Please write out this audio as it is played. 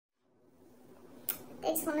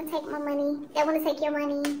They just want to take my money. They want to take your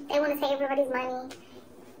money. They want to take everybody's money. And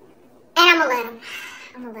I'm going to let them.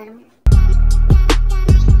 I'm going to let them.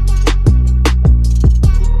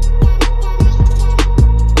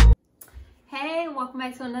 Hey, welcome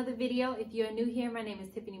back to another video. If you're new here, my name is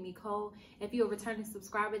Tiffany Nicole. If you're a returning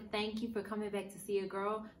subscriber, thank you for coming back to see a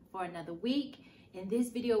girl for another week. In this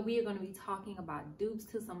video, we are going to be talking about dupes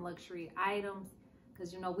to some luxury items,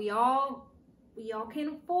 because you know we all can't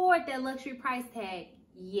afford that luxury price tag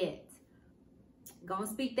yet. Gonna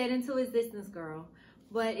speak that into existence, girl.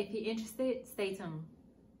 But if you're interested, stay tuned.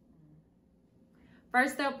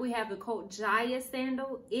 First up, we have the Colt Jaya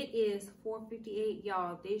sandal. It is $458,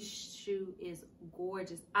 y'all. This shoe is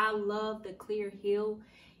gorgeous. I love the clear heel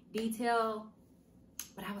detail,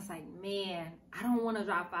 but I was like, man, I don't want to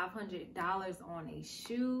drop $500 on a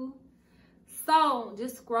shoe. So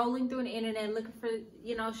just scrolling through the internet looking for,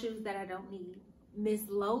 you know, shoes that I don't need. Miss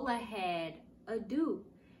Lola had a dupe,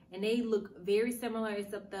 and they look very similar,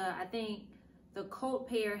 except I think the Colt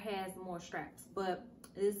pair has more straps, but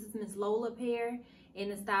this is Miss Lola pair in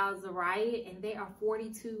the style Zariah, and they are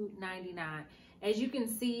 $42.99. As you can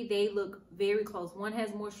see, they look very close. One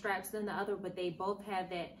has more straps than the other, but they both have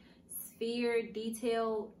that sphere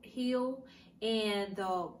detail heel. And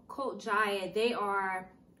the Colt Jaya, they are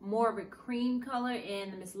more of a cream color,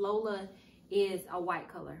 and the Miss Lola is a white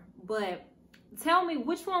color. But tell me,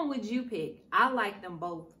 which one would you pick? I like them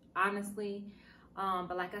both, honestly.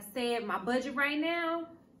 But like I said, my budget right now,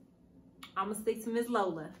 I'm gonna stick to Miss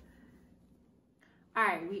Lola. All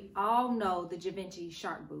right, we all know the Givenchy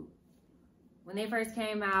shark boot. When they first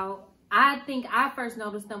came out, I think I first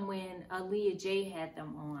noticed them when Aaliyah J had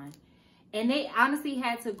them on. And they honestly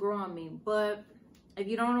had to grow on me. But if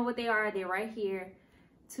you don't know what they are, they're right here.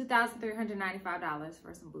 $2,395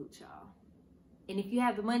 for some boots, y'all. And if you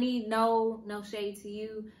have the money, no shade to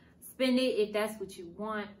you. Spend it if that's what you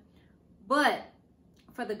want. But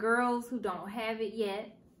for the girls who don't have it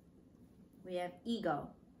yet, we have Ego.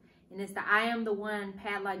 And it's the I Am The One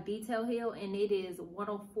padlock detail heel, and it is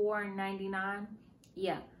 $104.99.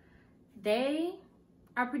 Yeah, they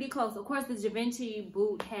are pretty close. Of course, the Givenchy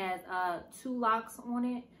boot has 2 locks on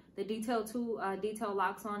it. The detail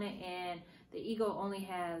locks on it, and the Ego only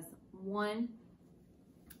has 1.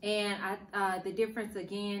 And the difference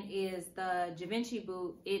again is the Givenchy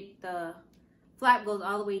boot, the flap goes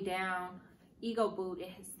all the way down. Ego boot,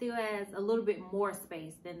 it still has a little bit more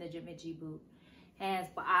space than the Givenchy boot has,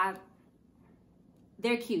 but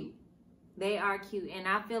they're cute. They are cute. And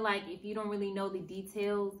I feel like if you don't really know the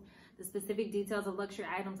details, the specific details of luxury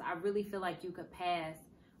items, I really feel like you could pass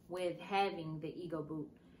with having the Ego boot.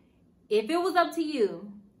 If it was up to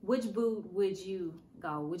you, which boot would you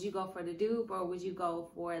go? Would you go for the dupe, or would you go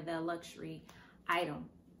for the luxury item?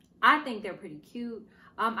 I think they're pretty cute.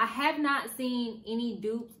 I have not seen any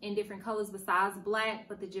dupes in different colors besides black,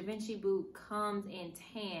 but the Givenchy boot comes in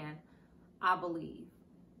tan, I believe.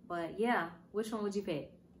 But yeah, which one would you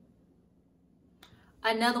pick?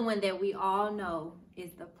 Another one that we all know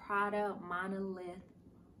is the Prada Monolith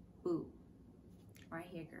boot. Right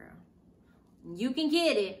here, girl. You can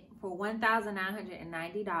get it for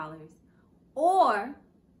 $1,990. Or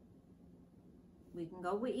we can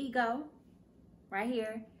go with Ego. Right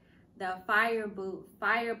here. The Fire boot,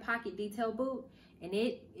 Fire pocket detail boot, and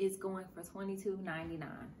it is going for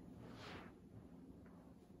 $22.99.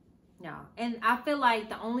 Yeah, and I feel like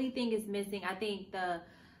the only thing is missing, I think the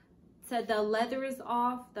leather is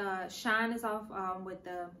off, the shine is off with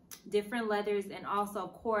the different leathers, and also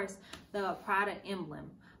of course the Prada emblem.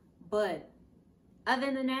 But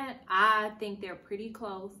other than that, I think they're pretty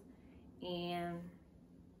close. And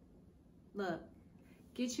look,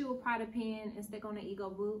 get you a Prada pen and stick on the Ego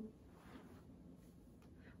boot.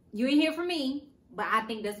 You ain't hear from me, but I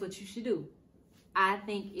think that's what you should do. I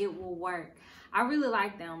think it will work. I really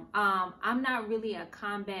like them. I'm not really a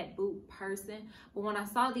combat boot person, but when I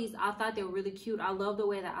saw these, I thought they were really cute. I love the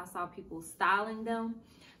way that I saw people styling them.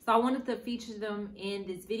 So I wanted to feature them in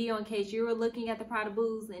this video in case you were looking at the Prada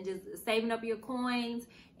boots and just saving up your coins,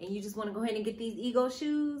 and you just want to go ahead and get these Ego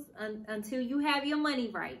shoes until you have your money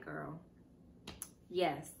right, girl.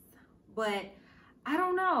 Yes, but I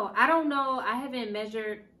don't know. I haven't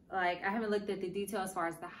measured, like, I haven't looked at the detail as far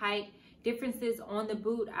as the height differences on the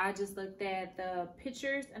boot. I just looked at the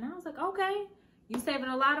pictures, and I was like, okay, you're saving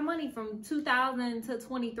a lot of money from $2,000 to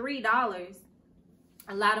 $23.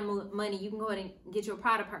 A lot of money. You can go ahead and get your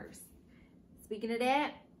Prada purse. Speaking of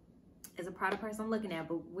that, it's a Prada purse I'm looking at,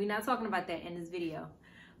 but we're not talking about that in this video.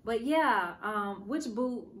 But yeah, which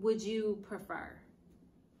boot would you prefer?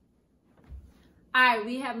 All right,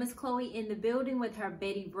 we have Miss Chloe in the building with her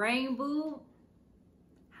Betty Brain boot.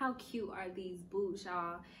 How cute are these boots,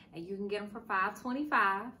 y'all? And you can get them for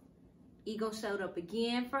 $5.25. Ego showed up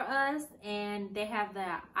again for us, and they have the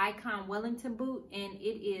Icon Wellington boot, and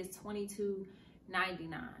it is $22.99.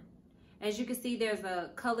 As you can see, there's a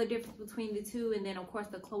color difference between the two, and then of course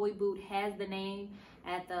the Chloe boot has the name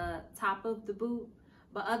at the top of the boot.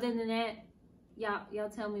 But other than that, y'all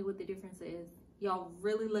tell me what the difference is. Y'all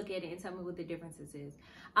really look at it and tell me what the differences is.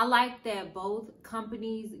 I like that both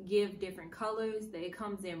companies give different colors. It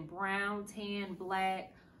comes in brown, tan,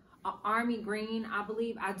 black, army green, I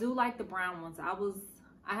believe. I do like the brown ones. I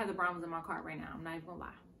have the brown ones in my cart right now. I'm not even gonna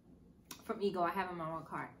lie. From Ego, I have them on my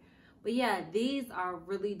cart. But yeah, these are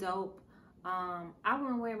really dope. I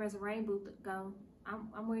wouldn't wear them as a rain boot to go.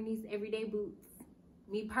 I'm wearing these everyday boots.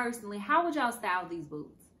 Me personally, how would y'all style these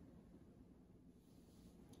boots?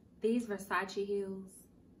 These Versace heels.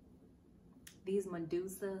 These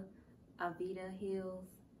Medusa Avita heels.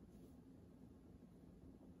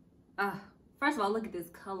 First of all, look at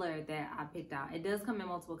this color that I picked out. It does come in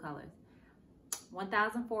multiple colors.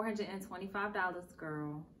 $1,425,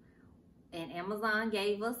 girl. And Amazon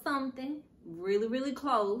gave us something really, really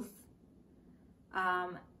close.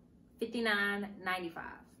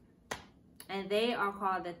 $59.95. And they are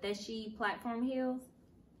called the Theshi platform heels.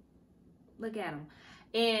 Look at them.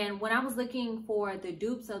 And when I was looking for the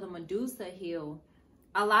dupes of the Medusa heel,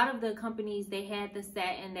 a lot of the companies, they had the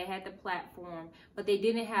satin, they had the platform, but they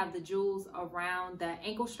didn't have the jewels around the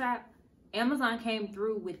ankle strap. Amazon came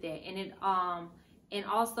through with that, and and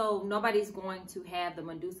also nobody's going to have the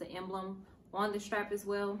Medusa emblem on the strap as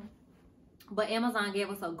well. But Amazon gave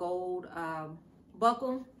us a gold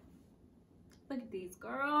buckle. Look at these,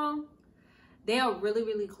 girl. They are really,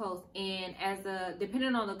 really close. And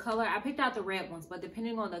depending on the color, I picked out the red ones, but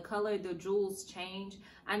depending on the color, the jewels change.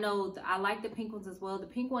 I know I like the pink ones as well. The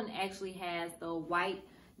pink one actually has the white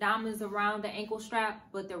diamonds around the ankle strap,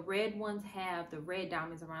 but the red ones have the red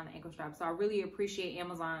diamonds around the ankle strap. So I really appreciate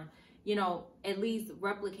Amazon, you know, at least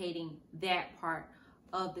replicating that part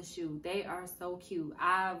of the shoe. They are so cute.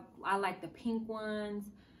 I like the pink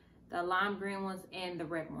ones, the lime green ones, and the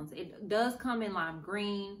red ones. It does come in lime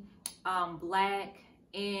green, black,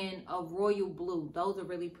 and a royal blue. Those are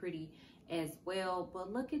really pretty as well.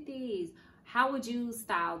 But look at these. How would you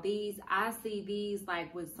style these? I see these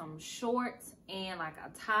like with some shorts and like a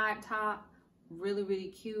tie top. Really, really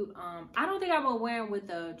cute. I don't think I will wear them with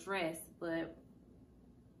a dress, but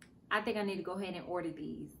I think I need to go ahead and order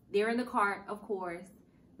these. They're in the cart, of course.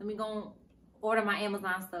 Let me go order my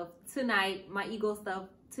Amazon stuff tonight, my Ego stuff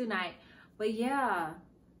tonight. But yeah,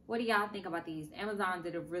 what do y'all think about these? Amazon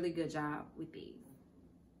did a really good job with these.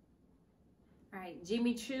 All right,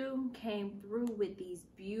 Jimmy Choo came through with these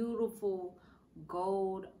beautiful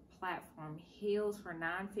gold platform heels for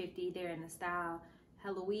 $9.50. They're in the style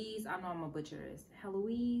Heloise. I know I'm gonna butcher this.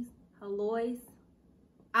 Heloise.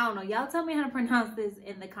 I don't know. Y'all tell me how to pronounce this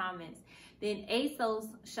in the comments. Then ASOS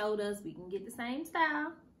showed us we can get the same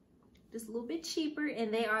style, just a little bit cheaper,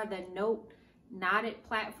 and they are the Note knotted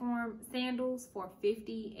platform sandals for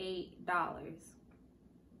 $58.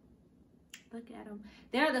 Look at them.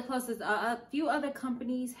 They're the closest. A few other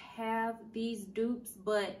companies have these dupes,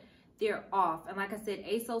 but they're off. And like I said,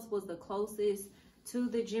 ASOS was the closest to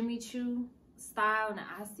the Jimmy Choo style. Now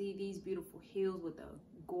I see these beautiful heels with a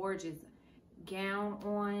gorgeous gown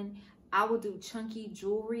on. I would do chunky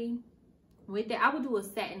jewelry with it. I would do a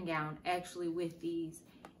satin gown actually with these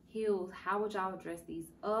heels. How would y'all dress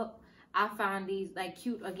these up? I find these like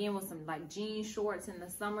cute again with some like jean shorts in the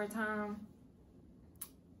summertime.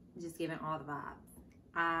 Just giving all the vibes.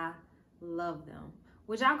 I love them.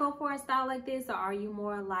 Would y'all go for a style like this, or are you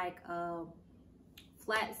more like a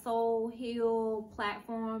flat sole heel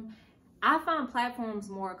platform? I find platforms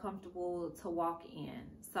more comfortable to walk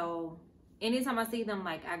in. So anytime I see them,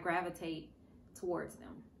 like I gravitate towards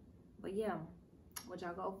them. But yeah, would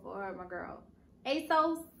y'all go for, my girl,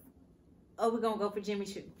 ASOS? Or we're gonna go for Jimmy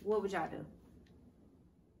Choo? What would y'all do?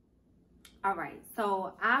 All right,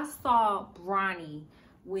 so I saw Bronny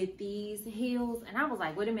with these heels, and I was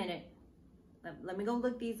like, wait a minute, let me go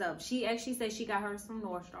look these up. She actually said she got hers from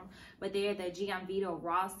Nordstrom, but they're the Gianvito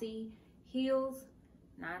Rossi heels,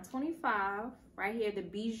 $9.25. Right here, the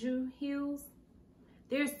Bijou heels.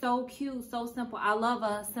 They're so cute, so simple. I love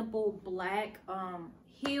a simple black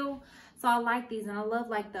heel, so I like these, and I love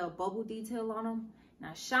like the bubble detail on them.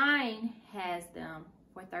 Now Shine has them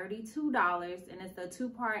for $32, and it's a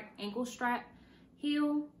 2-part ankle strap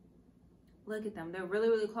heel. Look at them. They're really,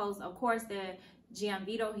 really close. Of course, the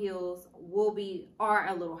Gianvito heels are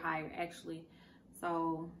a little higher actually.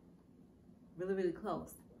 So really, really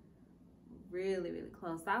close. Really, really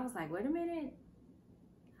close. So I was like, wait a minute.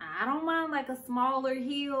 I don't mind like a smaller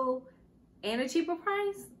heel and a cheaper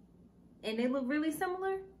price, and they look really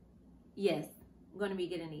similar. Yes, I'm gonna be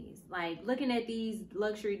getting these. Like, looking at these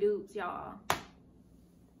luxury dupes, y'all,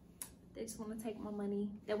 they just want to take my money.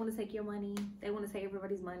 They want to take your money. They want to take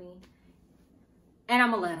everybody's money. And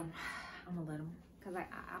I'm gonna let them. I'm gonna let them, because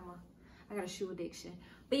I got a shoe addiction.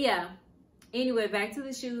 But yeah, anyway, back to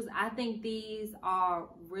the shoes. I think these are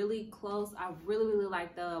really close. I really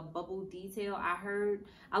like the bubble detail.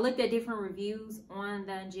 I looked at different reviews on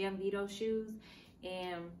the GM Vito shoes,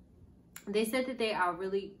 and they said that they are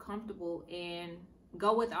really comfortable and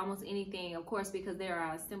go with almost anything, of course, because they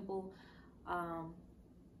are a simple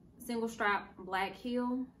single strap black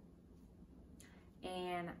heel.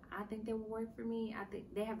 And I think they will work for me. I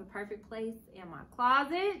think they have a perfect place in my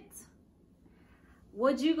closet.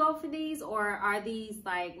 Would you go for these, or are these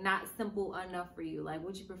like not simple enough for you? Like,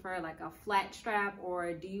 would you prefer like a flat strap,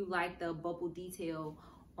 or do you like the bubble detail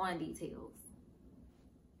on details?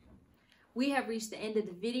 We have reached the end of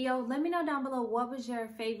the video. Let me know down below, what was your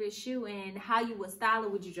favorite shoe and how you would style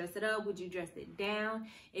it. Would you dress it up? Would you dress it down?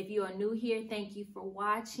 If you are new here, thank you for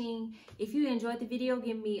watching. If you enjoyed the video,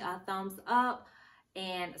 give me a thumbs up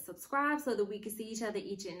and subscribe so that we can see each other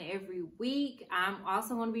each and every week. I'm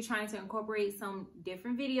also going to be trying to incorporate some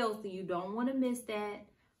different videos, so you don't want to miss that.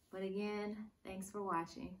 But again, thanks for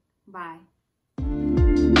watching. Bye.